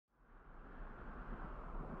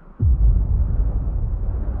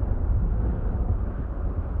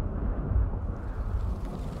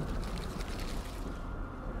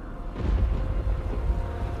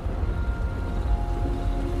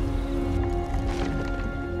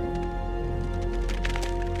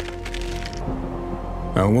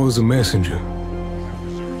I was a messenger.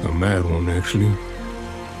 A mad one, actually.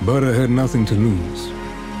 But I had nothing to lose.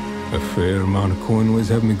 A fair amount of coinways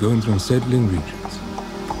have me going to unsettling regions.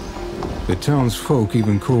 The townsfolk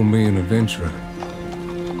even call me an adventurer.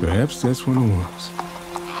 Perhaps that's what it was.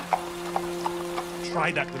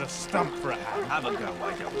 Try that with a stump for a hand. Have a go,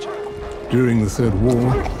 why don't you? During the Third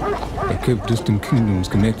War, I kept distant kingdoms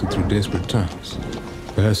connected through desperate times,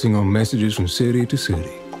 passing on messages from city to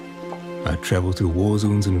city. I traveled through war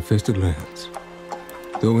zones and infested lands.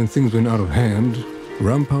 Though when things went out of hand,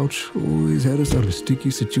 Rumpouch always had us out of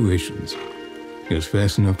sticky situations. He was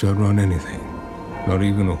fast enough to outrun anything. Not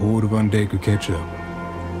even a horde of undead could catch up.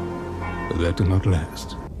 But that did not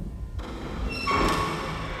last.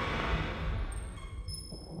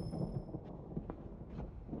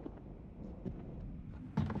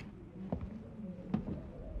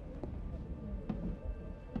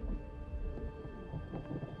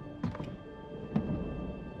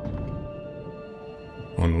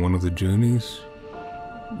 On one of the journeys,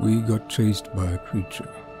 we got chased by a creature.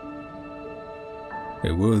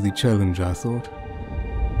 A worthy challenge, I thought,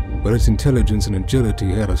 but its intelligence and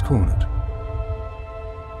agility had us cornered.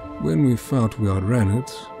 When we felt we outran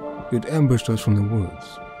it, it ambushed us from the woods,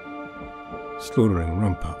 slaughtering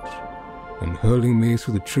Rumpouch and hurling me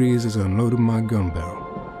through the trees as I unloaded my gun barrel.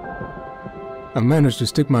 I managed to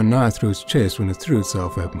stick my knife through its chest when it threw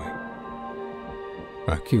itself at me.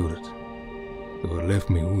 I killed it, though it left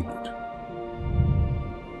me wounded.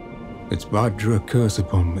 Its bite drew a curse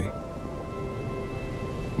upon me,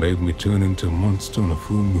 made me turn into a monster on a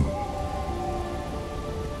full moon.